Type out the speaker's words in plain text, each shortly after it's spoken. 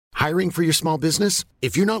Hiring for your small business?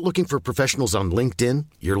 If you're not looking for professionals on LinkedIn,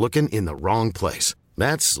 you're looking in the wrong place.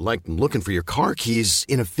 That's like looking for your car keys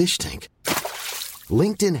in a fish tank.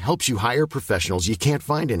 LinkedIn helps you hire professionals you can't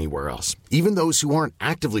find anywhere else, even those who aren't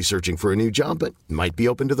actively searching for a new job but might be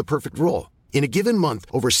open to the perfect role. In a given month,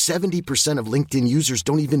 over 70% of LinkedIn users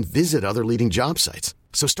don't even visit other leading job sites.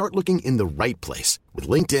 So start looking in the right place. With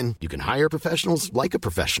LinkedIn, you can hire professionals like a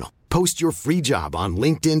professional. Post your free job on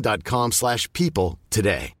linkedin.com/people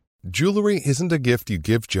today. Jewelry isn't a gift you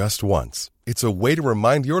give just once. It's a way to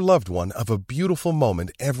remind your loved one of a beautiful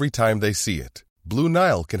moment every time they see it. Blue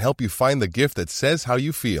Nile can help you find the gift that says how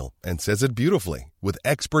you feel and says it beautifully, with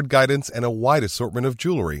expert guidance and a wide assortment of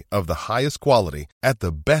jewelry of the highest quality at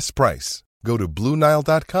the best price. Go to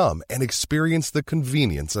BlueNile.com and experience the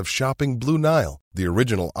convenience of shopping Blue Nile, the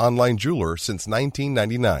original online jeweler since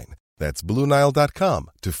 1999. That's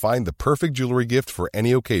BlueNile.com to find the perfect jewelry gift for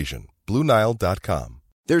any occasion. BlueNile.com.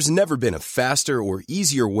 There's never been a faster or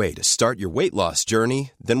easier way to start your weight loss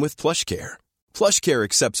journey than with PlushCare. PlushCare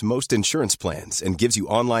accepts most insurance plans and gives you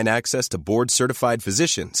online access to board-certified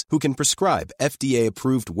physicians who can prescribe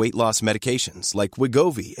FDA-approved weight loss medications like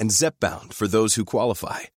Wegovy and Zepbound for those who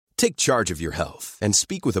qualify. Take charge of your health and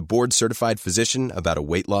speak with a board-certified physician about a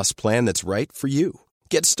weight loss plan that's right for you.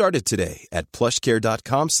 Get started today at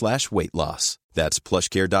plushcare.com/weight loss. That's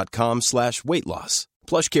plushcare.com/weight loss.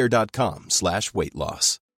 plushcare.com/weight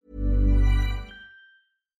loss.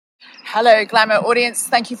 Hello, Glamour audience.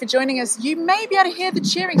 Thank you for joining us. You may be able to hear the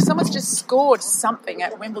cheering. Someone's just scored something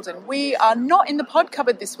at Wimbledon. We are not in the pod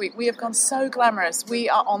cupboard this week. We have gone so glamorous. We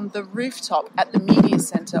are on the rooftop at the media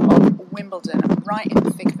centre of Wimbledon, right in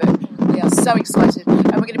the thick of it. We are so excited.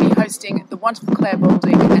 And we're going to be hosting the wonderful Claire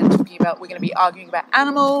Balding and we're going to be arguing about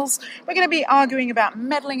animals. We're going to be arguing about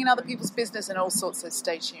meddling in other people's business and all sorts, so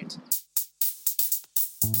stay tuned.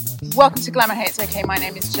 Welcome to Glamour Hey It's Okay. My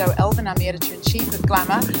name is Jo Elvin. I'm the editor-in-chief of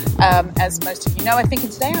Glamour, as most of you know, I think.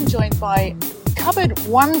 And today I'm joined by cupboard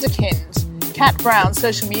wonderkind, Kat Brown,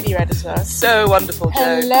 social media editor. So wonderful, Jo.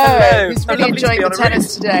 Hello. Who's really enjoying the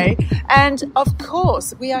tennis today. And of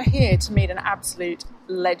course, we are here to meet an absolute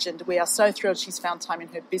legend. We are so thrilled she's found time in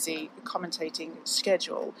her busy commentating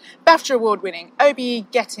schedule. BAFTA award-winning,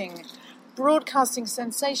 OBE-getting, broadcasting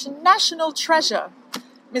sensation, national treasure,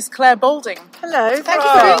 Miss Claire Balding. Hello. Thank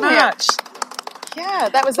you very much. Yeah,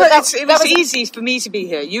 that was... It was easy for me to be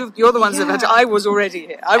here. You're the ones that had... I was already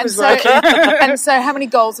here. I was working. And so how many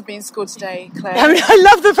goals have been scored today, Claire? I mean, I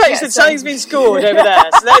love the fact that something's been scored over there.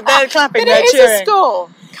 So they're clapping, they're cheering. It is a score.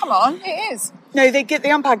 Come on, it is. No,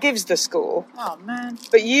 the umpire gives the score. Oh, man.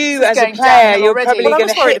 But you, as a player, you're probably going to hit... I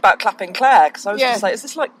was worried about clapping Claire, because I was just like, is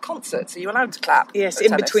this like concerts? Are you allowed to clap? Yes,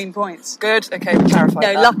 in between points. Good, okay, we clarified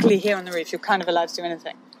that. No, luckily here on the roof, you're kind of allowed to do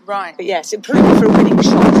anything. Right. But yes, it proved for a winning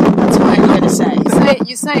shot. That's what I'm going to say.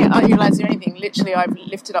 You say, are you allowed to do anything? Literally, I've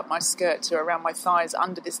lifted up my skirt to around my thighs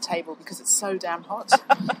under this table because it's so damn hot.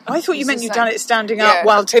 I thought you meant you'd done it standing up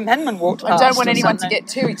while Tim Henman walked past. I don't want anyone to get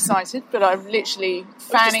too excited, but I'm literally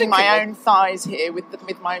fanning my own thighs here with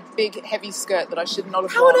my big, heavy skirt that I should not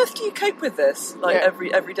have worn. How on earth do you cope with this,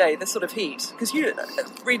 every day, this sort of heat? Because you,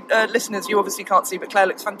 listeners, you obviously can't see, but Claire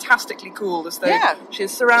looks fantastically cool, as though she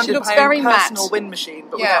is surrounded by her own personal wind machine,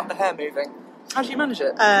 but without the hair moving. How do you manage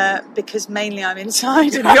it? Because mainly I'm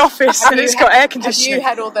inside in the office and it's got air conditioning. Have you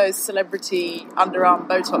had all those celebrity underarm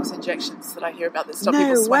Botox injections that I hear about that stop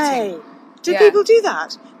people sweating? No way. Do people do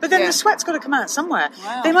that? But then the sweat's got to come out somewhere.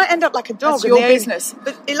 Wow. They might end up like a dog. That's your business.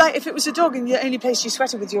 But if it was a dog and the only place you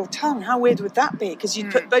sweated with your tongue, how weird would that be? Because you'd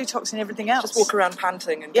put Botox in everything else. Just walk around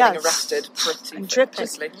panting and getting arrested pretty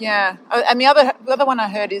quickly. Yeah. And the other one I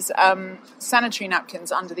heard is sanitary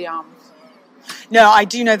napkins under the arm. No, I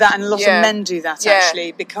do know that, and a lot of men do that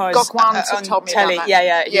actually, because Gokwan told me telly, about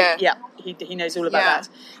that. He knows all about that.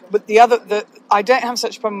 But I don't have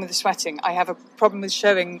such a problem with the sweating. I have a problem with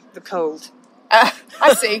showing the cold. I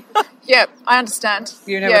see. Yeah, I understand.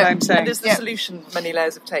 You know what I'm saying. And is the solution many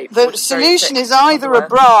layers of tape? The solution is either a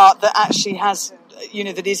bra that actually has,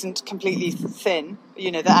 that isn't completely thin,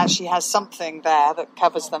 that actually has something there that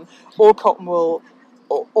covers them, or cotton wool,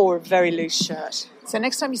 or a very loose shirt. So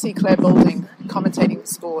next time you see Claire Balding commentating the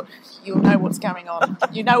sport, you'll know what's going on.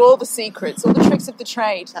 You know all the secrets, all the tricks of the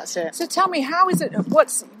trade. That's it. So tell me, how is it?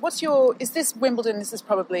 Is this Wimbledon? This is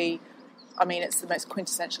probably, it's the most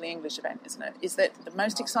quintessentially English event, isn't it? Is that the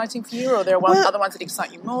most exciting for you, or are there other ones that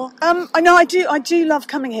excite you more? I know I do love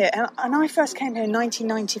coming here, and I first came here in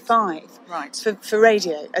 1995, right, for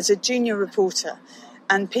radio as a junior reporter,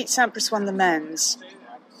 and Pete Sampras won the men's.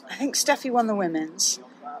 I think Steffi won the women's.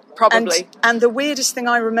 Probably. And the weirdest thing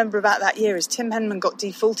I remember about that year is Tim Henman got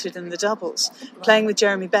defaulted in the doubles, playing with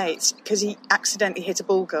Jeremy Bates, because he accidentally hit a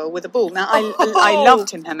ball girl with a ball. Now, I love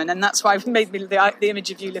Tim Henman, and that's why I've made me the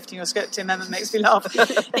image of you lifting your skirt, Tim Henman, makes me laugh.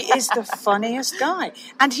 He is the funniest guy,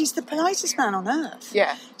 and he's the politest man on earth.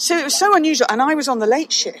 Yeah. So it was so unusual, and I was on the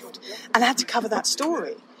late shift, and I had to cover that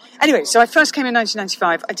story. Anyway, so I first came in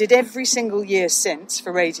 1995. I did every single year since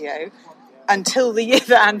for radio, until the year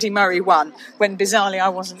that Andy Murray won, when bizarrely I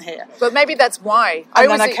wasn't here. But maybe that's why.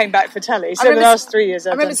 And then I came back for telly. So the last 3 years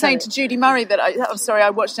I remember saying to Judy Murray that I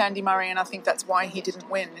watched Andy Murray and I think that's why he didn't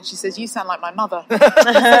win. And she says, "You sound like my mother."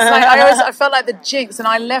 I felt like the jinx, and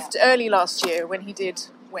I left early last year when he did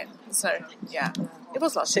win. So yeah. It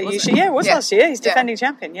was last year, wasn't it? Yeah, it was last year. He's defending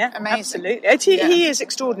champion, yeah. Amazing. Absolutely. He is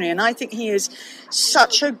extraordinary, and I think he is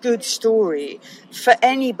such a good story for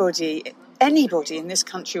anybody in this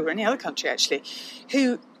country, or any other country actually,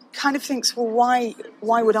 who kind of thinks, well, why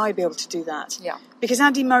would I be able to do that? Yeah. Because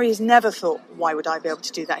Andy Murray has never thought, why would I be able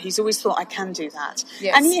to do that? He's always thought, I can do that.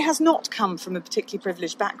 Yes. And he has not come from a particularly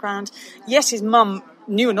privileged background. Yes, his mum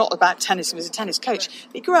knew a lot about tennis and was a tennis coach.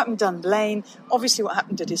 But he grew up in Dunblane. Obviously what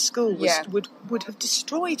happened at his school would have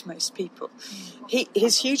destroyed most people.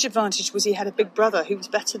 His huge advantage was he had a big brother who was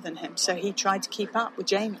better than him, so he tried to keep up with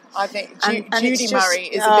Jamie. I think Judy Murray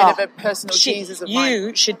is a bit of a personal Jesus of mine.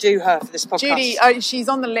 You should do her for this podcast. Judy, she's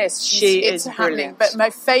on the list. It's happening. But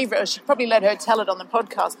my favourite, I should probably let her tell it on the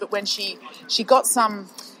podcast, but when she got some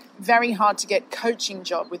very hard to get coaching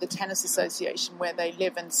job with the tennis association where they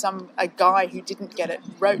live, and a guy who didn't get it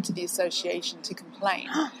wrote to the association to complain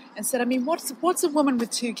and said, I mean, what's a woman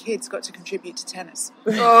with 2 kids got to contribute to tennis?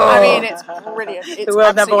 I mean, it's brilliant. It's the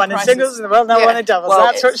world number one in singles and the world number one in doubles. Well,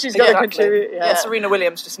 that's what she's got to contribute. Yeah, Serena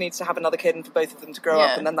Williams just needs to have another kid and for both of them to grow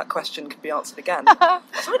up, and then that question can be answered again.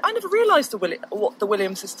 So I never realised what the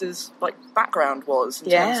Williams sisters' background was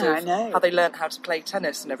in terms of how they learnt how to play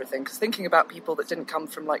tennis and everything. Because thinking about people that didn't come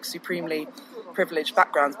from supremely privileged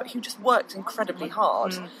backgrounds, but who just worked incredibly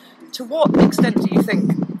hard. To what extent do you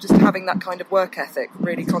think just having that kind of work ethic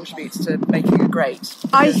really contributes to making it great?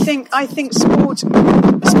 I think sport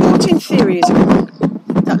in theory is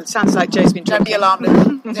that sounds like Joe's been drinking. Don't be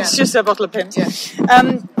alarmed. It's just a bottle of Pimm's. Yeah.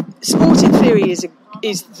 Sport in theory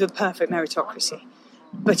is the perfect meritocracy,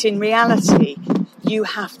 but in reality you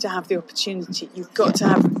have to have the opportunity. You've got to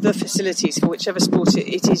have the facilities for whichever sport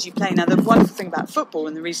it is you play. Now, the wonderful thing about football,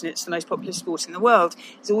 and the reason it's the most popular sport in the world,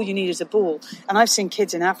 is all you need is a ball. And I've seen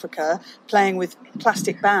kids in Africa playing with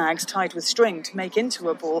plastic bags tied with string to make into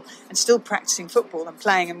a ball and still practicing football and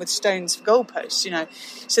playing them with stones for goalposts,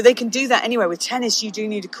 So they can do that anywhere. With tennis, you do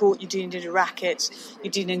need a court, you do need a racket,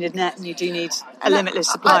 you do need a net, and you do need a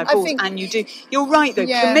limitless supply of balls. And you do. You're right, though.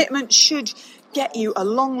 Yeah. Commitment should get you a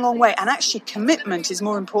long, long way. And actually, commitment is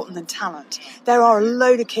more important than talent. There are a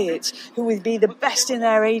load of kids who will be the best in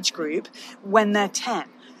their age group when they're 10.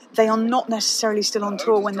 They are not necessarily still on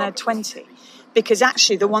tour when they're 20. Because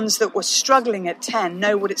actually, the ones that were struggling at 10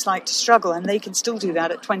 know what it's like to struggle, and they can still do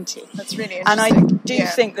that at 20. That's really interesting. And I do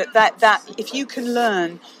think that if you can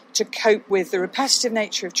learn to cope with the repetitive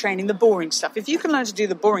nature of training, the boring stuff. If you can learn to do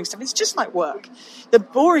the boring stuff, it's just like work. The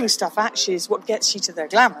boring stuff actually is what gets you to the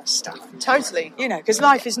glamorous stuff. Totally. Because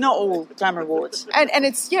life is not all glamour awards. And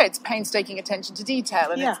it's painstaking attention to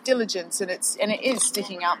detail, and it's diligence, and it is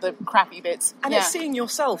sticking out the crappy bits. And it's seeing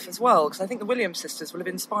yourself as well, because I think the Williams sisters will have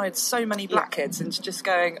inspired so many black kids into just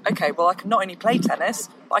going, okay, well, I can not only play tennis,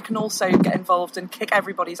 but I can also get involved and kick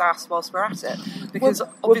everybody's ass whilst we're at it. Because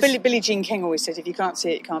Billie Jean King always said, if you can't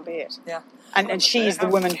see it, you can't be it. Yeah. And she's the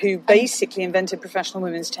woman who basically invented professional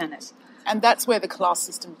women's tennis. And that's where the class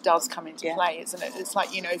system does come into play, isn't it? It's like,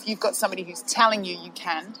 if you've got somebody who's telling you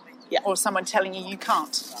can, or someone telling you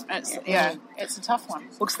can't. It's a tough one.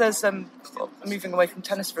 Well, because there's, moving away from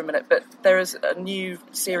tennis for a minute, but there is a new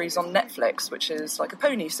series on Netflix, which is like a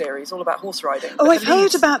pony series, all about horse riding. Oh, I've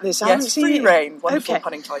heard about this. I haven't seen Free it. Rein, wonderful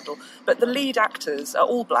punning title. But the lead actors are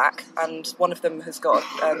all black, and one of them has got,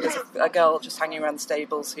 there's a girl just hanging around the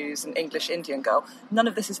stables who's an English-Indian girl. None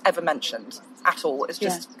of this is ever mentioned at all. It's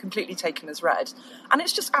just completely taken as read. And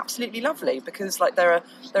it's just absolutely lovely, because there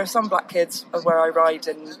are some black kids where I ride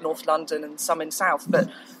in North London and some in South, but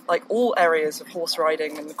all areas of horse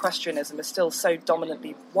riding and equestrianism are still so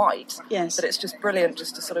dominantly white that it's just brilliant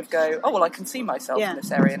just to sort of go, oh, well, I can see myself in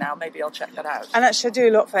this area now, maybe I'll check that out. And actually I do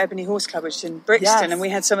a lot for Ebony Horse Club, which is in Brixton, and we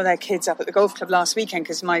had some of their kids up at the golf club last weekend,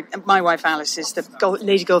 because my wife Alice is the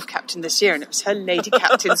lady golf captain this year, and it was her lady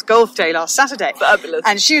captain's golf day last Saturday. Fabulous.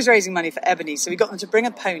 And she was raising money for Ebony, so we got them to bring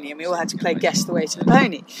a pony, and we all had to play guess the way to the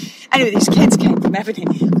pony. Anyway, these kids came from Ebony,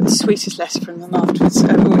 the sweetest letter from them afterwards,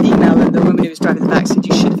 or email, and the woman who was driving the back said,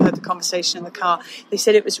 you should would have heard the conversation in the car. They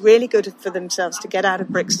said it was really good for themselves to get out of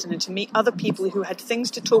Brixton and to meet other people who had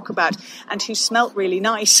things to talk about and who smelt really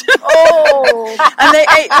nice. Oh! And they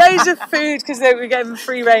ate loads of food because we gave them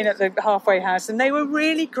free rein at the halfway house, and they were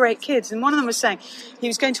really great kids. And one of them was saying he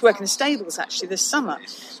was going to work in the stables actually this summer.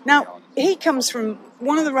 Now, he comes from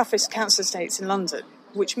one of the roughest council estates in London,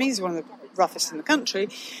 which means one of the roughest in the country,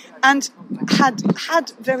 and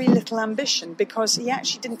had very little ambition because he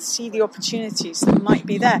actually didn't see the opportunities that might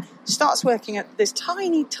be there. Starts working at this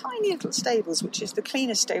tiny little stables, which is the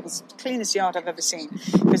cleanest yard I've ever seen,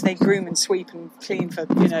 because they groom and sweep and clean for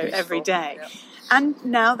every day. Yeah. And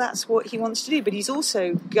now that's what he wants to do. But he's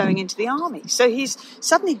also going into the army. So he's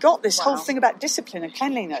suddenly got this whole thing about discipline and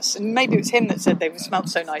cleanliness. And maybe it was him that said they smelled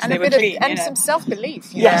so nice. And they were clean. And some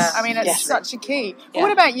self-belief. Yes. I mean, it's such a key. But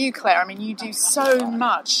what about you, Claire? I mean, you do so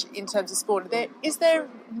much in terms of sport. Is there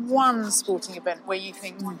one sporting event where you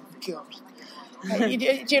think, oh, God?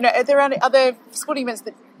 Are there other sporting events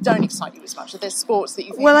that don't excite you as much? Are there sports that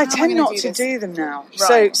you think, well, I tend not to do them now.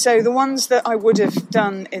 Right. So the ones that I would have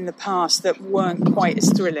done in the past that weren't quite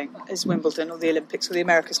as thrilling as Wimbledon or the Olympics or the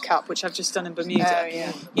America's Cup, which I've just done in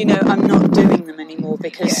Bermuda, I'm not doing them anymore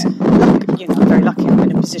because I'm very lucky. I'm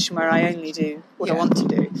in a position where I only do what I want to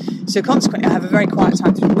do. So consequently, I have a very quiet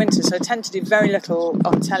time through the winter, so I tend to do very little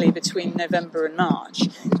on telly between November and March.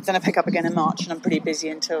 Then I pick up again in March, and I'm pretty busy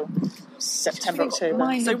until September,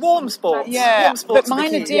 October. So warm sports. Yeah, warm sports but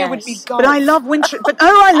mine idea would be golf. But I love winter.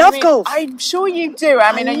 I love golf. I'm sure you do.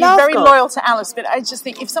 I mean, you're very loyal to Alice, but I just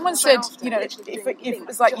think if someone said, if it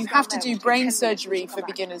was like you have to do brain surgery for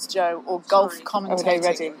beginners, Joe, or golf commentating. Are they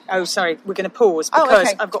ready? Oh, sorry, we're going to pause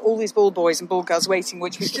because I've got all these ball boys and ball girls waiting,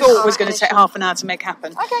 which we thought was going to take half an hour to make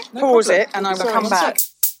happen. Okay. Pause it, and I will come back.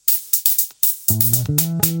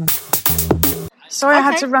 Sorry, I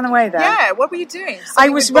had to run away there. Yeah, what were you doing? I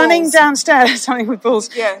was running downstairs, something with balls.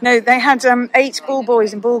 Yeah. No, they had 8 ball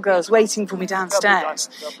boys and ball girls waiting for me downstairs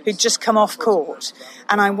who'd just come off court,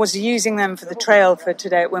 and I was using them for the trail for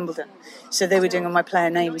today at Wimbledon. So they were doing all my player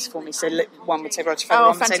names for me. So one would say Roger Federer,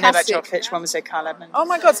 one would say Novak Djokovic, one would say Kyle Edmund. Oh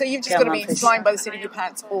my God, so you've just got to be flying by the seat of your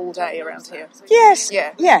pants all day around here. Yes,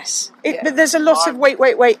 yes. But there's a lot of wait,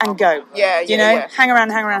 and go. Hang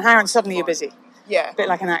around, suddenly you're busy. Yeah. A bit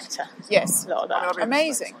like an actor. Yes. A lot of that.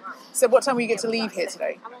 Amazing. So what time will you get to leave here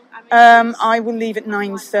today? I will leave at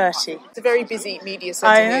 9:30. It's a very busy media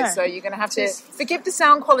centre here, so you're going to have to forgive the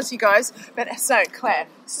sound quality, guys. But so, Claire,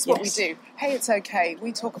 this is what we do. Hey, it's okay.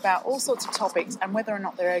 We talk about all sorts of topics and whether or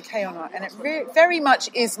not they're okay or not. And it very much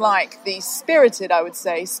is like the spirited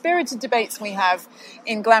debates we have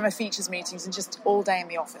in Glamour Features meetings and just all day in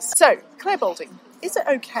the office. So, Claire Balding, is it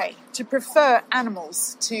okay to prefer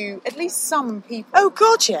animals to at least some people? Oh,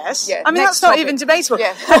 God, yes. Yeah, I mean, that's not even debatable.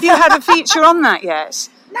 Yeah. Have you had a feature on that yet?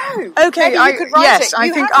 No. Okay, you could write it. I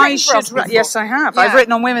think I should. Yes, I have. Yeah. I've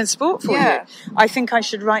written on women's sport for you. I think I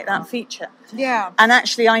should write that feature. Yeah. And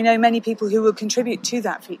actually, I know many people who will contribute to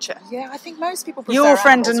that feature. Yeah, I think most people prefer Your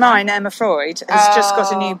friend animals, and mine, Emma Freud, has just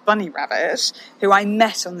got a new bunny rabbit, who I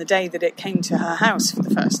met on the day that it came to her house for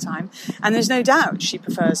the first time. And there's no doubt she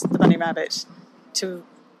prefers the bunny rabbit to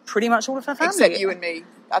pretty much all of her family. Except you and me.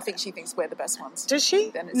 I think she thinks we're the best ones. Does she?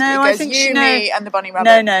 No, I think me and the bunny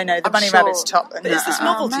rabbit. No. The bunny rabbit's top. But is this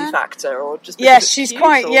novelty factor, or just? Yes, she's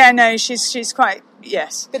quite. Or? Yeah, no, she's quite.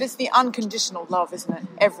 Yes. But it's the unconditional love, isn't it?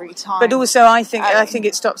 Every time. But also, I think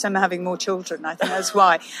it stops Emma having more children. I think that's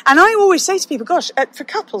why. And I always say to people, gosh, for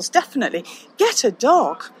couples, definitely get a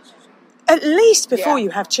dog. At least before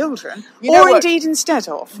you have children, indeed instead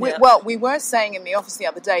of. We were saying in the office the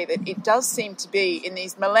other day that it does seem to be in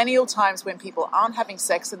these millennial times when people aren't having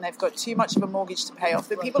sex and they've got too much of a mortgage to pay off,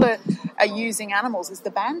 that people are using animals as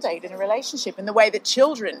the Band-Aid in a relationship in the way that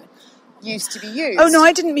children used to be used. Oh, no,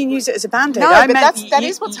 I didn't mean use it as a Band-Aid. No, I but meant that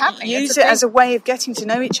is what's happening. Use it as a way of getting to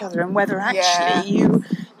know each other and whether actually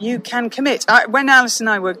you can commit. When Alice and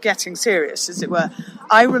I were getting serious, as it were,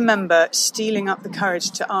 I remember stealing up the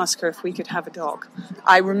courage to ask her if we could have a dog.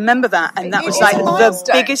 I remember that, and that was like the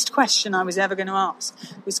biggest question I was ever going to ask,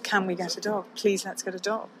 was can we get a dog? Please, let's get a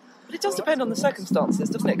dog. But it does depend on the circumstances,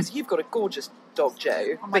 doesn't it? Because you've got a gorgeous dog,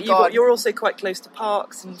 Joe. Oh my God. You're also quite close to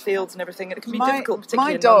parks and fields and everything, and it can be difficult,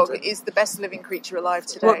 particularly my dog in London. is the best living creature alive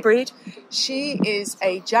today. What breed? She is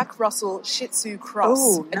a Jack Russell Shih Tzu cross.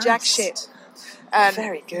 Oh, nice. A Jack Shit.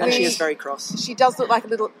 Very good. And she is very cross. She does look like a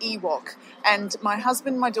little Ewok. And my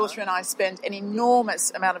husband, my daughter and I spend an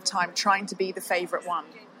enormous amount of time trying to be the favourite one.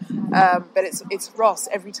 But it's Ross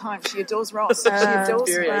every time. She adores Ross. She adores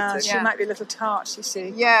him. Well, she might be a little tart, you see.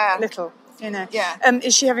 Yeah. Little, Yeah.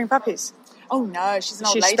 Is she having puppies? Oh, no. She's an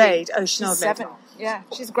old lady. She's spayed. Oh, she's an old lady. 7. Yeah.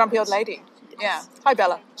 She's a grumpy old lady. Yeah. Hi,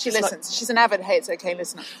 Bella. She listens. She's an avid Hey It's Okay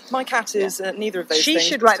listener. My cat is neither of those she things.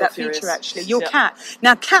 She should write that feature, actually. Your cat.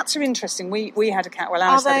 Now, cats are interesting. We had a cat. Well,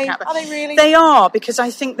 Alice had a cat. Are they really? They are, because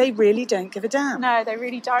I think they really don't give a damn. No, they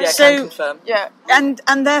really don't. Yeah, can confirm. Yeah.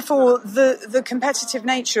 And therefore, the competitive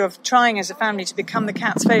nature of trying as a family to become the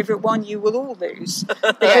cat's favourite one, you will all lose.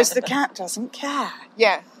 Because the cat doesn't care.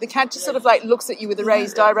 Yeah. The cat just sort of like looks at you with a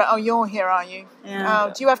raised eyebrow. Oh, you're here, are you? Yeah.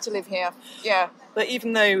 Oh, do you have to live here? Yeah. But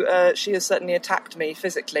even though she has certainly attacked me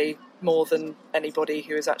physically more than anybody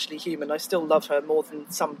who is actually human, I still love her more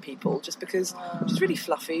than some people, just because she's really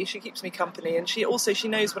fluffy, she keeps me company, and she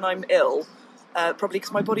knows when I'm ill, probably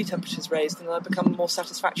because my body temperature's raised and I become a more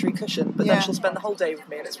satisfactory cushion, but then she'll spend the whole day with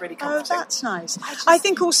me and it's really comforting. Oh, that's nice. I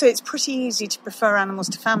think also it's pretty easy to prefer animals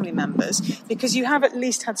to family members because you have at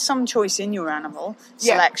least had some choice in your animal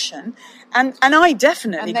selection. And I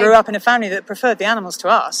definitely grew up in a family that preferred the animals to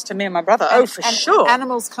us, to me and my brother. For sure.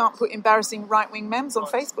 Animals can't put embarrassing right-wing memes on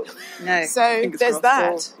Facebook. No. So there's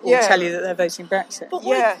that. Or tell you that they're voting Brexit. But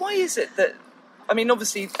why is it that... I mean,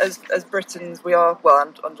 obviously, as Britons, we are,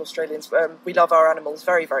 and Australians, we love our animals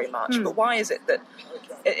very, very much. But why is it that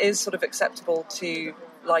it is sort of acceptable to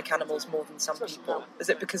like animals more than some people? Is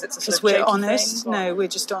it because it's a sort of we're honest? thing, no, we're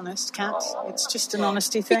just honest cats. It's just an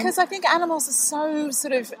honesty thing. Because I think animals are so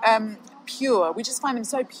sort of pure. We just find them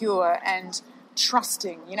so pure and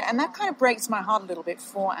trusting, and that kind of breaks my heart a little bit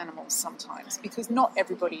for animals sometimes, because not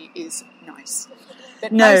everybody is nice.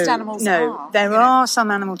 But most animals are. There are some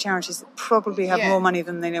animal charities that probably have more money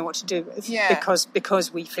than they know what to do with,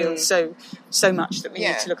 because we feel so much that we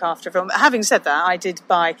need to look after everyone. But having said that, I did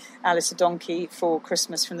buy Alice a donkey for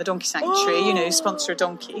Christmas from the Donkey Sanctuary. Sponsor a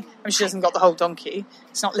donkey. I mean, she hasn't got the whole donkey.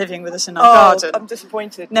 It's not living with us in our garden. I'm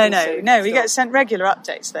disappointed. No. We get sent regular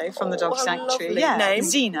updates though from the Donkey Sanctuary. Yeah, name?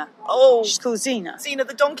 Xena. Oh, she's called Xena. Xena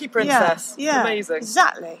the donkey princess. Yeah, amazing.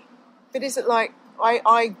 Exactly. But is it like?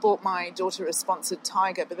 I bought my daughter a sponsored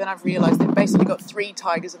tiger, but then I've realised they've basically got 3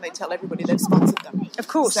 tigers and they tell everybody they've sponsored them. Of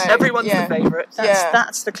course. So, everyone's the favourite.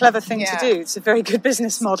 That's the clever thing to do. It's a very good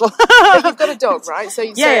business model. But you've got a dog, right? So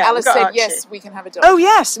Alice said, Archie. Yes, we can have a dog. Oh,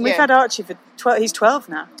 yes. And we've had Archie for 12. He's 12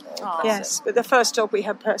 now. Oh, yes. But the first dog we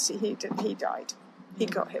had, Percy, he died. He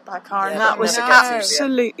got hit by a car, and that was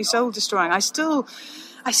absolutely soul-destroying. I still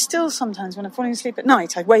sometimes, when I'm falling asleep at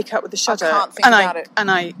night, I wake up with the shudder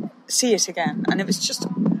and I see it again, and it was just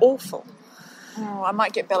awful. Oh, I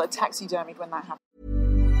might get Bella taxidermied when that happens.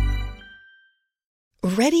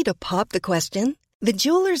 Ready to pop the question? The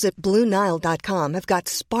jewelers at BlueNile.com have got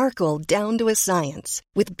sparkle down to a science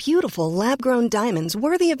with beautiful lab-grown diamonds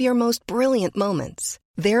worthy of your most brilliant moments.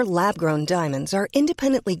 Their lab-grown diamonds are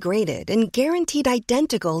independently graded and guaranteed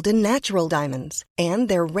identical to natural diamonds, and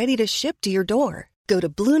they're ready to ship to your door. Go to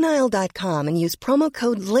BlueNile.com and use promo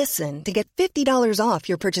code LISTEN to get $50 off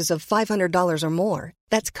your purchase of $500 or more.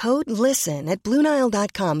 That's code LISTEN at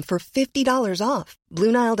BlueNile.com for $50 off.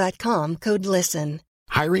 BlueNile.com, code LISTEN.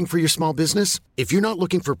 Hiring for your small business? If you're not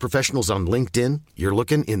looking for professionals on LinkedIn, you're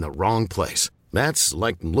looking in the wrong place. That's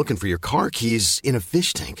like looking for your car keys in a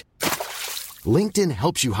fish tank. LinkedIn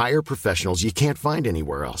helps you hire professionals you can't find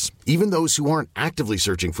anywhere else, even those who aren't actively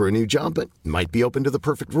searching for a new job but might be open to the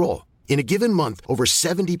perfect role. In a given month, over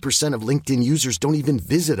 70% of LinkedIn users don't even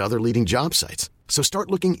visit other leading job sites. So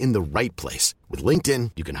start looking in the right place. With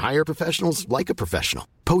LinkedIn, you can hire professionals like a professional.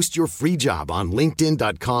 Post your free job on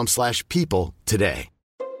linkedin.com/people today.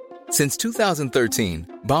 Since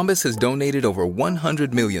 2013, Bombas has donated over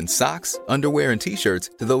 100 million socks, underwear, and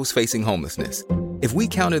T-shirts to those facing homelessness. If we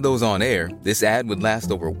counted those on air, this ad would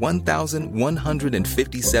last over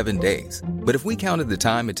 1,157 days. But if we counted the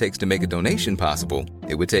time it takes to make a donation possible,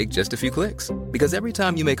 it would take just a few clicks. Because every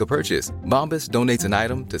time you make a purchase, Bombas donates an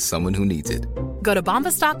item to someone who needs it. Go to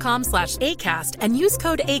bombas.com/ACAST and use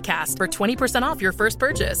code ACAST for 20% off your first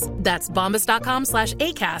purchase. That's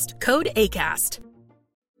bombas.com/ACAST, code ACAST.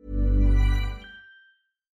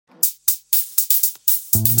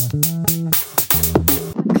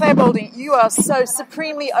 Claire Balding, you are so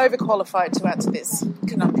supremely overqualified to answer this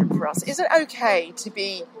conundrum for us. Is it okay to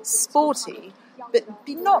be sporty but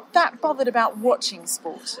be not that bothered about watching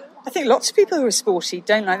sport? I think lots of people who are sporty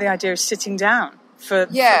don't like the idea of sitting down for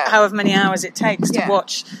however many hours it takes to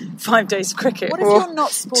watch 5 days of cricket. What if you're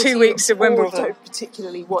not sporty 2 weeks of Wimbledon? Or don't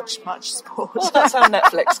particularly watch much sport. Well, that's how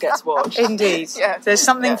Netflix gets watched. Indeed. There's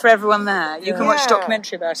something for everyone there. You can watch a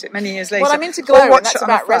documentary about it many years later. Well, I'm into Glow, and that's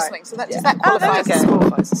about wrestling, so does that qualify as a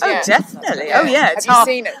sport? Oh, definitely. Yeah. Oh, yeah. It's Have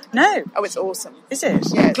you seen it? No. Oh, it's awesome. Is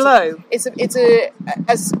it? Yeah, Glow. It's a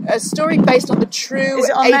story based on the true Is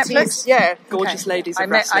it on 80s. Netflix? Yeah. Gorgeous ladies of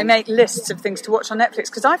wrestling. I make lists of things to watch on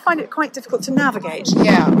Netflix because I find it quite difficult to navigate investigate.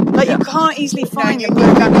 Yeah. Like, you can't easily find them.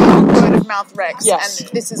 Word of mouth Rex. Yes. And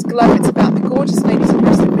this is Glow. It's about the Gorgeous Ladies of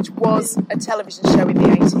Bristol, which was a television show in the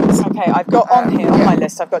 80s. Okay, I've got on here, on my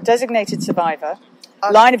list, I've got Designated Survivor,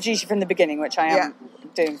 Line of Duty from the Beginning, which I am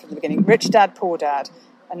doing from the beginning, Rich Dad, Poor Dad,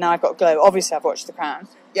 and now I've got Glow. Obviously, I've watched The Crown.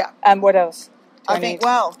 Yeah. And what else? I think,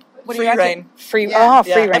 well... Free Reign. Free Reign.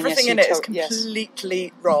 Everything in it is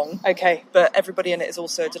completely wrong. Okay. But everybody in it is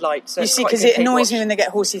also a delight. So you see, because it annoys me when they get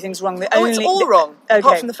horsey things wrong. It's all wrong. Okay.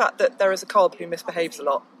 Apart from the fact that there is a cob who misbehaves a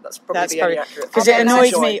lot. That's probably the only accurate. Because it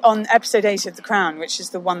annoyed me on episode 8 of The Crown, which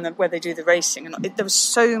is the one where they do the racing. And there were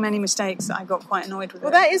so many mistakes that I got quite annoyed with it.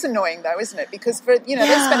 Well, that is annoying, though, isn't it? Because, they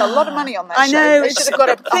spent a lot of money on that show. I know. They should have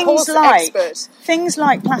got a horse expert. Things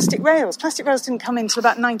like plastic rails. Plastic rails didn't come until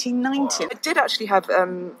about 1990. I did actually have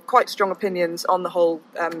quite strong opinions on the whole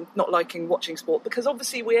not liking watching sport, because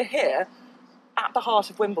obviously we're here at the heart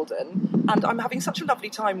of Wimbledon, and I'm having such a lovely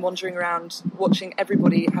time wandering around watching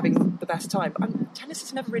everybody having the best time. But tennis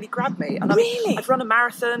has never really grabbed me. And I've run a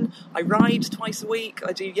marathon, I ride twice a week,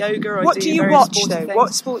 I do yoga, What do you watch, though? Things.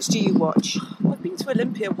 What sports do you watch? Well, I've been to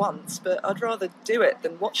Olympia once, but I'd rather do it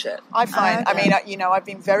than watch it. I find, I've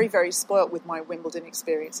been very, very spoilt with my Wimbledon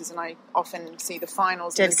experiences, and I often see the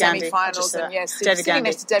finals and the semi-finals, and sitting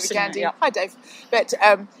next to David Gandy. Yeah. Hi, Dave. But,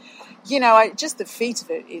 just the feat of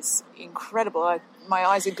it is incredible. My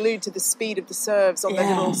eyes are glued to the speed of the serves on the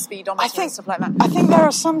little speedometer and stuff like that. I think there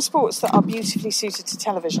are some sports that are beautifully suited to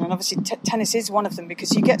television, and obviously tennis is one of them,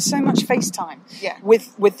 because you get so much FaceTime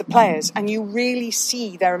with the players, and you really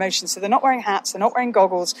see their emotions. So they're not wearing hats, they're not wearing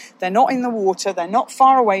goggles, they're not in the water, they're not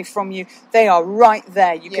far away from you, they are right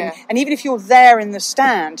there. You can, and even if you're there in the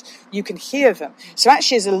stand, you can hear them. So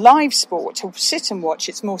actually, as a live sport, to sit and watch,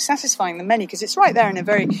 it's more satisfying than many, because it's right there in a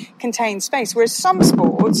very contained space. Whereas some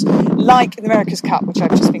sports, like the America's Cup, which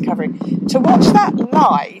I've just been covering, to watch that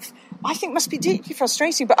live, I think must be deeply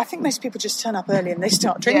frustrating. But I think most people just turn up early and they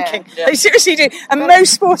start drinking. Yeah. They seriously do. And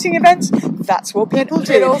most sporting events, that's what people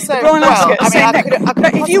do. Also, if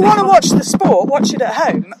you want to watch the sport, watch it at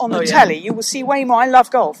home on the telly. You will see way more. I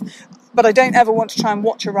love golf, but I don't ever want to try and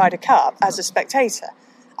watch a Ryder Cup as a spectator.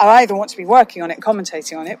 I either want to be working on it,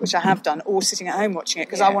 commentating on it, which I have done, or sitting at home watching it,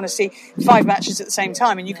 because I want to see 5 matches at the same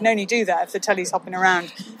time, and you can only do that if the telly's hopping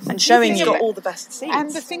around and showing you. You've got all the best seats. And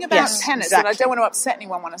the thing about tennis, and I don't want to upset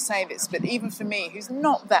anyone when I say this, but even for me, who's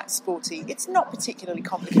not that sporty, it's not particularly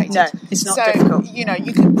complicated. No, it's not difficult. You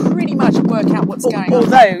can pretty much work out what's going on.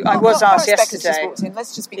 Although I was asked yesterday.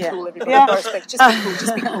 Let's just be cool, everybody.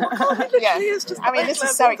 Just be cool. This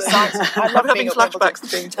is so exciting. I love having flashbacks to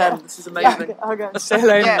being 10. This is amazing. I'll go and say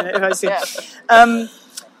hello.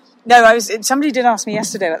 Somebody did ask me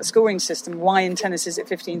yesterday about the scoring system. Why in tennis is it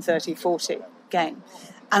 15, 30, 40 game?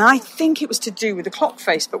 And I think it was to do with the clock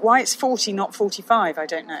face, but why it's 40, not 45, I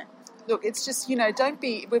don't know. Look, it's just,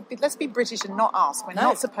 let's be British and not ask. We're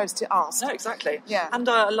not supposed to ask. No, exactly. Yeah. And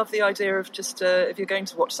I love the idea of just, if you're going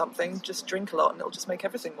to watch something, just drink a lot and it'll just make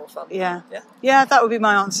everything more fun. Yeah, that would be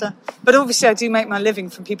my answer. But obviously I do make my living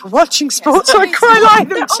from people watching sports, so I quite like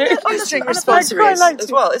them too. Drink responsibly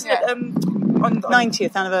as well, isn't it? On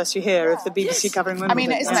 90th anniversary here of the BBC covering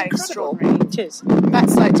Wimbledon. Isn't that extraordinary? It is.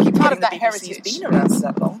 That's like to be part of that heritage. It's been around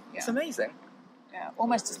that long. Yeah. It's amazing. Yeah,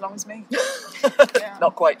 almost as long as me.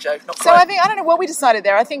 Not quite, Joe. Not quite. So I don't know what we decided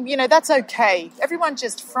there. I think, that's okay. Everyone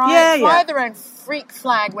just fly their own freak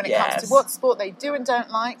flag when it comes to what sport they do and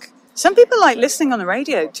don't like. Some people like listening on the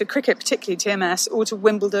radio to cricket, particularly TMS, or to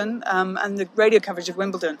Wimbledon, and the radio coverage of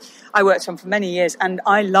Wimbledon I worked on for many years, and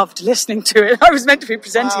I loved listening to it. I was meant to be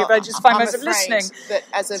presenting it, but I just find myself listening. That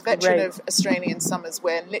as a veteran of Australian summers,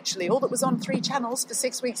 where literally all that was on 3 channels for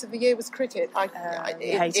 6 weeks of the year was cricket,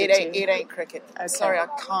 it ain't cricket. Okay. Sorry, I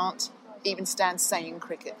can't even stand saying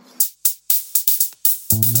cricket.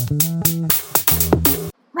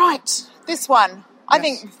 Right, this one. I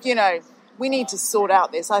think, we need to sort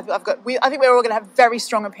out this. I think we're all going to have very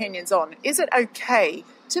strong opinions on. Is it okay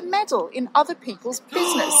to meddle in other people's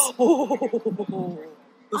business?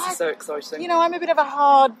 This is so exciting. I'm a bit of a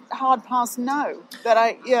hard pass no.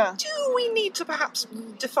 Do we need to perhaps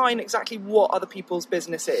define exactly what other people's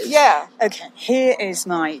business is? Yeah. Okay, here is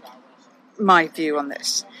my view on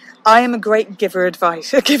this. I am a great giver of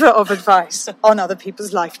advice on other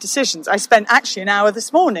people's life decisions. I spent actually an hour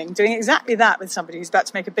this morning doing exactly that with somebody who's about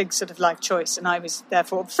to make a big sort of life choice, and I was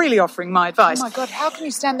therefore freely offering my advice. Oh my God, how can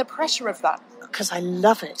you stand the pressure of that? Because I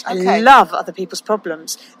love it. Okay. I love other people's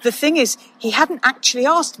problems. The thing is, he hadn't actually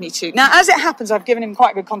asked me to. Now, as it happens, I've given him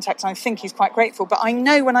quite good contact, and I think he's quite grateful, but I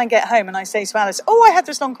know when I get home and I say to Alice, I had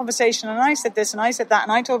this long conversation, and I said this, and I said that,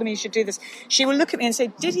 and I told him he should do this, she will look at me and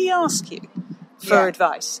say, did he ask you for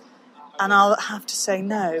advice? And I'll have to say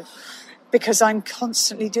no. Because I'm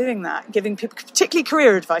constantly doing that, giving people, particularly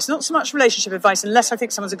career advice, not so much relationship advice, unless I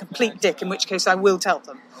think someone's a complete dick, in which case I will tell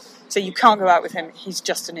them. So you can't go out with him, he's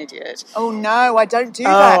just an idiot. Oh no, I don't do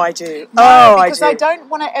that. Oh, I do. No, because I don't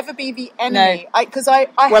want to ever be the enemy. No. Because I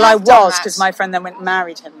was, because my friend then went and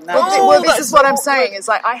married him. Well, this is what I'm saying. It's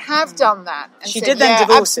like, I have done that. And she did then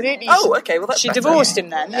divorce him. Oh, okay, well that's She better. divorced him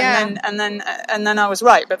then, and then I was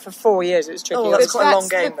right, but for 4 years it was tricky. Oh, that's quite a long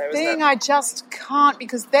game though, isn't it? The thing I just can't,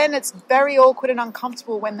 because then it's very awkward and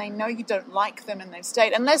uncomfortable when they know you don't like them and they've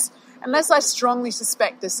stayed. Unless I strongly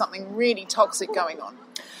suspect there's something really toxic going on,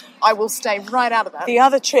 I will stay right out of that. The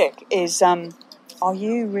other trick is, are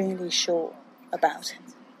you really sure about him?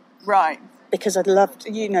 Right. Because I'd love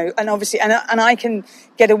to, and obviously, and I can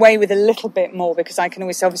get away with a little bit more because I can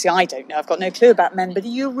always, obviously I don't know, I've got no clue about men, but are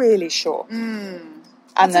you really sure? And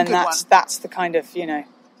then that's the kind of,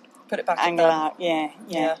 put it back angle out.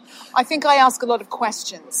 Yeah. I think I ask a lot of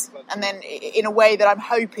questions, and then in a way that I'm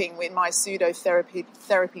hoping with my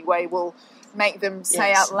pseudo-therapy way will make them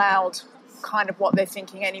say out loud kind of what they're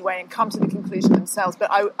thinking anyway and come to the conclusion themselves. But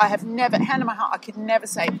I have never, hand on my heart, I could never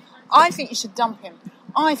say, I think you should dump him.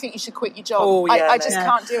 I think you should quit your job. Oh, yeah, I just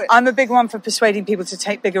can't do it. I'm a big one for persuading people to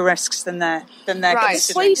take bigger risks than they're right.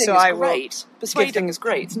 Persuading is great. Persuading is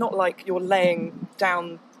great. It's not like you're laying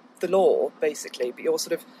down the law, basically, but you're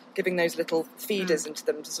sort of giving those little feeders into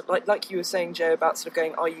them, to sort of, like you were saying, Jo, about sort of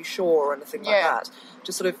going, are you sure, or anything like that.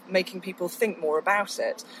 Just sort of making people think more about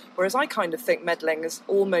it. Whereas I kind of think meddling is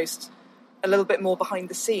almost a little bit more behind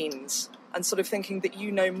the scenes and sort of thinking that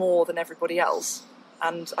you know more than everybody else.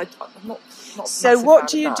 And I'm not So what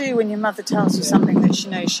do you do when your mother tells you something that she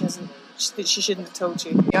knows that she shouldn't have told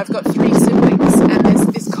you? I've got 3 siblings, and there's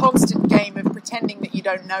this constant game of pretending that you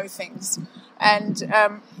don't know things. And,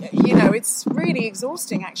 it's really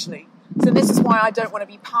exhausting, actually. So this is why I don't want to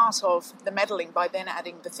be part of the meddling by then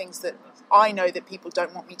adding the things that I know that people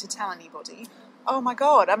don't want me to tell anybody. Oh, my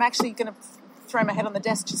God, I'm actually going to throw my head on the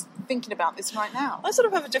desk just thinking about this right now. I sort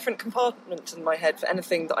of have a different compartment in my head for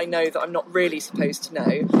anything that I know that I'm not really supposed to know.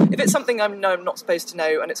 If it's something I know I'm not supposed to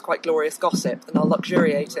know and it's quite glorious gossip, then I'll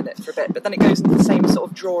luxuriate in it for a bit. But then it goes into the same sort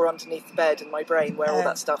of drawer underneath the bed in my brain where all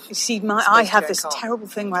that stuff... You see, I have this terrible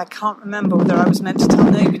thing where I can't remember whether I was meant to tell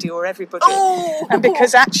nobody or everybody. Oh! And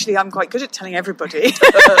because actually I'm quite good at telling everybody.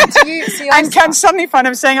 And can suddenly find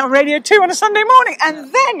I'm saying on Radio 2 on a Sunday morning,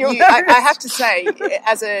 and then you'll know. I have to say,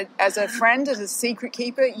 as a friend, as a secret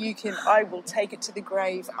keeper, I will take it to the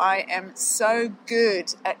grave. I am so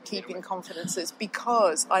good at keeping confidences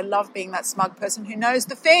because I love being that smug person who knows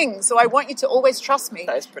the thing. So I want you to always trust me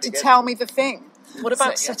to tell me the thing. What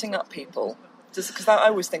about setting up people? Because I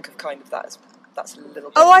always think of kind of that as that's a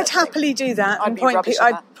little bit... Oh, I'd happily do that. I'd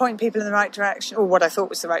point people in the right direction, or what I thought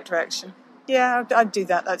was the right direction. Yeah, I'd do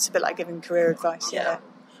that. That's a bit like giving career advice. Yeah.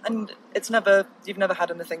 And you've never had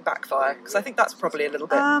anything backfire, because I think that's probably a little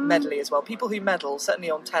bit meddly as well. People who meddle, certainly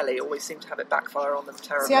on telly, always seem to have it backfire on them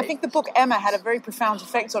terribly. See, I think the book Emma had a very profound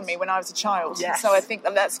effect on me when I was a child. Yes. So I think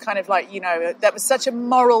that's kind of like, that was such a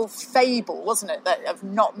moral fable, wasn't it, of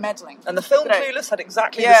not meddling. And the film Clueless had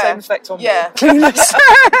exactly the same effect on me. Clueless.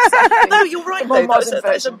 No, you're right though.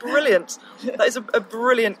 That is a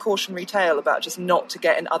brilliant cautionary tale about just not to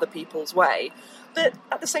get in other people's way. But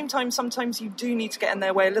at the same time, sometimes you do need to get in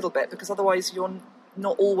their way a little bit, because otherwise you're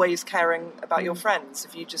not always caring about your friends.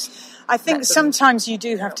 If you just, I think sometimes you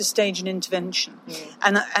do have to stage an intervention,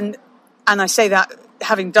 and I say that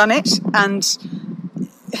having done it, and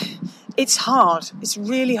it's hard. It's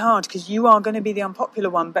really hard because you are going to be the unpopular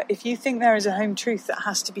one. But if you think there is a home truth that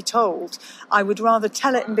has to be told, I would rather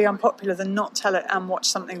tell it and be unpopular than not tell it and watch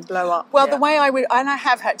something blow up. Well, the way I would, and I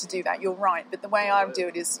have had to do that, you're right, but the way I would do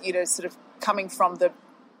it is, sort of coming from the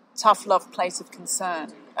tough love place of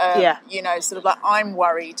concern. Sort of like, I'm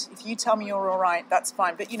worried. If you tell me you're all right, that's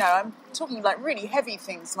fine. But, I'm talking like really heavy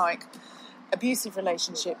things like abusive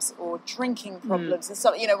relationships or drinking problems and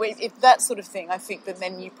stuff. If that sort of thing, I think that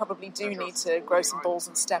then you probably do need to grow some balls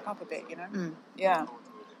and step up a bit, Yeah.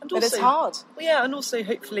 But also, it's hard. Yeah, and also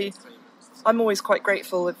hopefully I'm always quite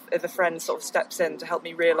grateful if a friend sort of steps in to help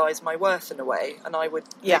me realise my worth in a way, and I would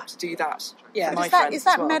hope to do that for my friends. Is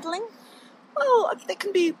that well. meddling? Well, it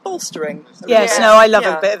can be bolstering. Yes, no, I love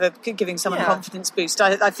a bit of giving someone a confidence boost.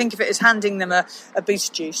 I think of it as handing them a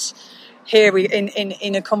boost juice. Here we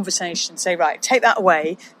in a conversation say, right, take that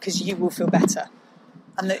away because you will feel better,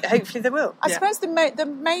 and hopefully they will. I suppose the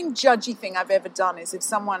main judgy thing I've ever done is if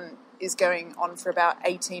someone is going on for about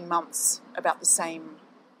 18 months about the same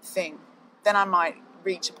thing, then I might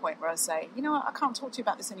reach a point where I say, you know what, I can't talk to you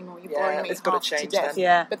about this anymore. You're boring me it's got to change to death. then.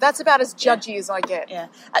 Yeah. But that's about as judgy as I get. Yeah.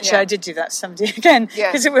 Actually, I did do that to somebody again.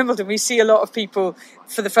 Because at Wimbledon, we see a lot of people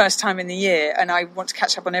for the first time in the year, and I want to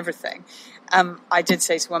catch up on everything. I did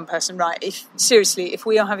say to one person, right, if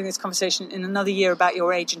we are having this conversation in another year about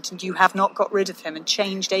your agent and you have not got rid of him and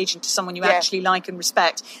changed agent to someone you actually like and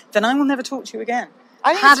respect, then I will never talk to you again.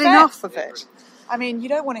 I've had enough of it. I mean, you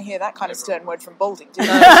don't want to hear that kind of stern word from Balding, do you?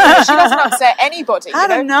 She doesn't upset anybody.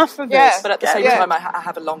 Had enough of this. But at the same time, I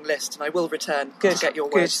have a long list, and I will return to get your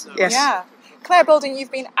words. Yes. Yeah. Claire Balding,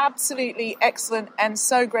 you've been absolutely excellent and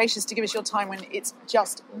so gracious to give us your time when it's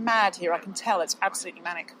just mad here. I can tell it's absolutely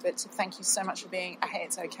manic. But thank you so much for being a Hey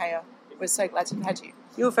It's Okay. We're so glad to have had you.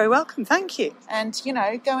 You're very welcome. Thank you. And,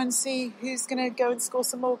 go and see who's going to go and score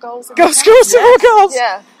some more goals. Go score some more goals.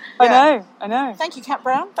 Yeah. I know. Thank you, Kat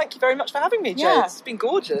Brown. Thank you very much for having me, Jo. It's been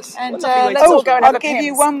gorgeous. And let's all go and have a give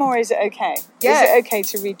you one more. Is it okay? Yeah. Is it okay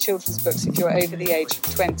to read children's books if you're over the age of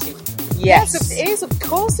 20? Yes, it is. Of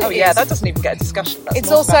course it is. Oh, yeah, that doesn't even get a discussion.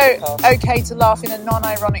 It's also okay to laugh in a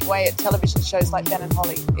non-ironic way at television shows like Ben and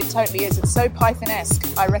Holly. It totally is. It's so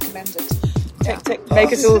Python-esque. I recommend it. Tick, tick.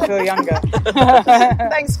 Make us all feel younger.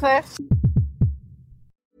 Thanks, Claire.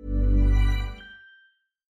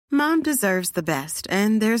 Mom deserves the best,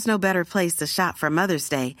 and there's no better place to shop for Mother's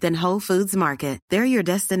Day than Whole Foods Market. They're your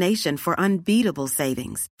destination for unbeatable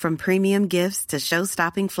savings, from premium gifts to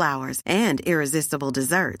show-stopping flowers and irresistible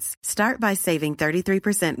desserts. Start by saving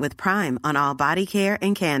 33% with Prime on all body care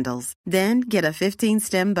and candles. Then get a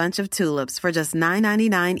 15-stem bunch of tulips for just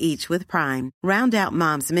 $9.99 each with Prime. Round out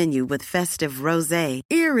Mom's menu with festive rosé,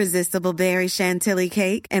 irresistible berry chantilly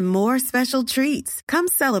cake, and more special treats. Come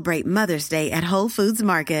celebrate Mother's Day at Whole Foods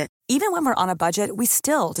Market. Even when we're on a budget, we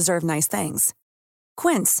still deserve nice things.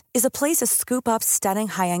 Quince is a place to scoop up stunning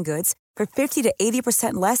high-end goods for 50 to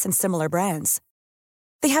 80% less than similar brands.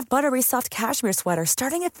 They have buttery soft cashmere sweaters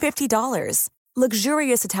starting at $50,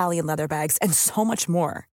 luxurious Italian leather bags, and so much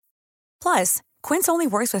more. Plus, Quince only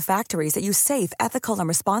works with factories that use safe, ethical, and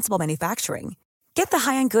responsible manufacturing. Get the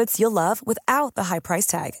high-end goods you'll love without the high price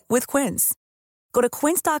tag with Quince. Go to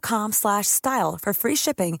quince.com/style for free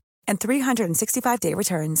shipping and 365-day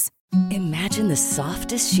returns. Imagine the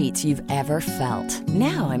softest sheets you've ever felt.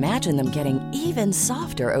 Now imagine them getting even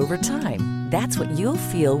softer over time. That's what you'll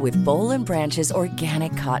feel with Boll & Branch's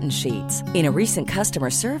organic cotton sheets. In a recent customer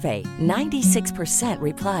survey, 96%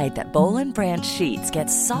 replied that Boll & Branch sheets get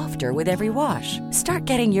softer with every wash. Start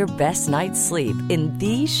getting your best night's sleep in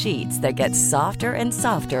these sheets that get softer and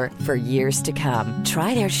softer for years to come.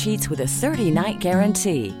 Try their sheets with a 30-night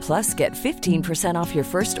guarantee. Plus, get 15% off your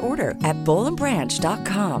first order at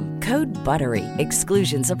bollandbranch.com. Code BUTTERY.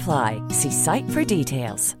 Exclusions apply. See site for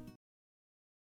details.